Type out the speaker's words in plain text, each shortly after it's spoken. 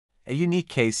A unique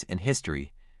case in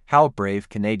history, how a brave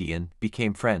Canadian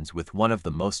became friends with one of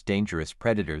the most dangerous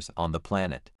predators on the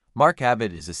planet. Mark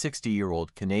Abbott is a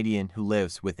 60-year-old Canadian who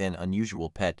lives with an unusual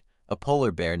pet, a polar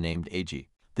bear named AG.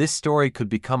 This story could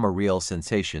become a real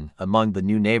sensation among the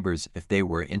new neighbors if they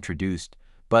were introduced,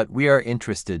 but we are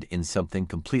interested in something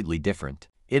completely different.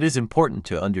 It is important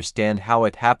to understand how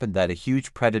it happened that a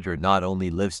huge predator not only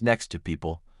lives next to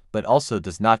people, but also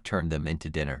does not turn them into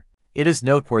dinner. It is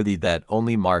noteworthy that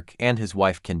only Mark and his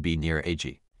wife can be near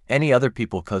AG. Any other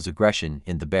people cause aggression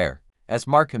in the bear. As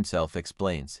Mark himself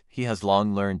explains, he has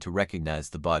long learned to recognize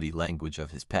the body language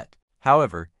of his pet.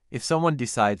 However, if someone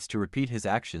decides to repeat his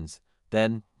actions,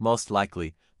 then, most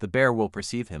likely, the bear will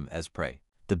perceive him as prey.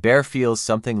 The bear feels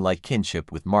something like kinship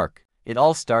with Mark. It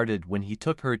all started when he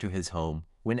took her to his home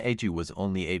when AG was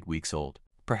only 8 weeks old.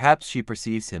 Perhaps she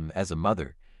perceives him as a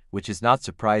mother, which is not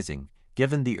surprising,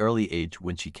 given the early age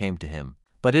when she came to him.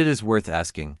 But it is worth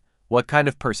asking, what kind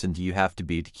of person do you have to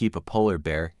be to keep a polar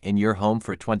bear in your home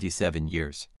for 27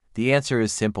 years? The answer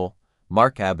is simple.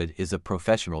 Mark Abbott is a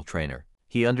professional trainer.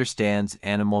 He understands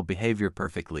animal behavior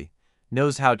perfectly,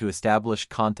 knows how to establish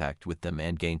contact with them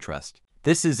and gain trust.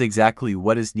 This is exactly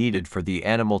what is needed for the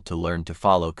animal to learn to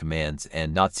follow commands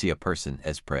and not see a person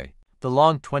as prey. The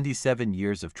long 27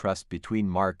 years of trust between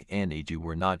Mark and AG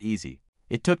were not easy.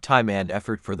 It took time and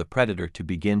effort for the predator to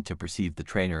begin to perceive the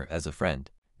trainer as a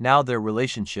friend. Now their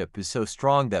relationship is so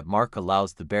strong that Mark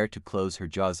allows the bear to close her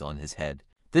jaws on his head.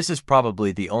 This is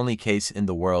probably the only case in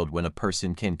the world when a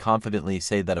person can confidently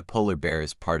say that a polar bear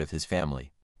is part of his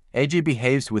family. AG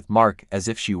behaves with Mark as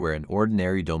if she were an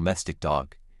ordinary domestic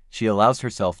dog. She allows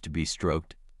herself to be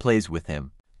stroked, plays with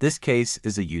him. This case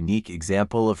is a unique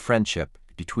example of friendship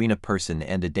between a person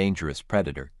and a dangerous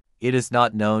predator. It is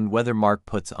not known whether Mark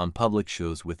puts on public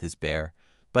shows with his bear,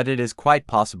 but it is quite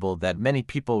possible that many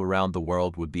people around the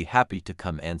world would be happy to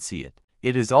come and see it.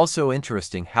 It is also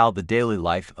interesting how the daily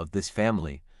life of this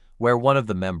family, where one of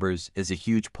the members is a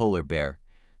huge polar bear,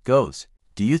 goes.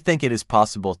 Do you think it is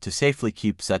possible to safely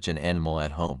keep such an animal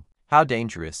at home? How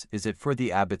dangerous is it for the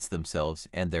Abbotts themselves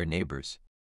and their neighbors?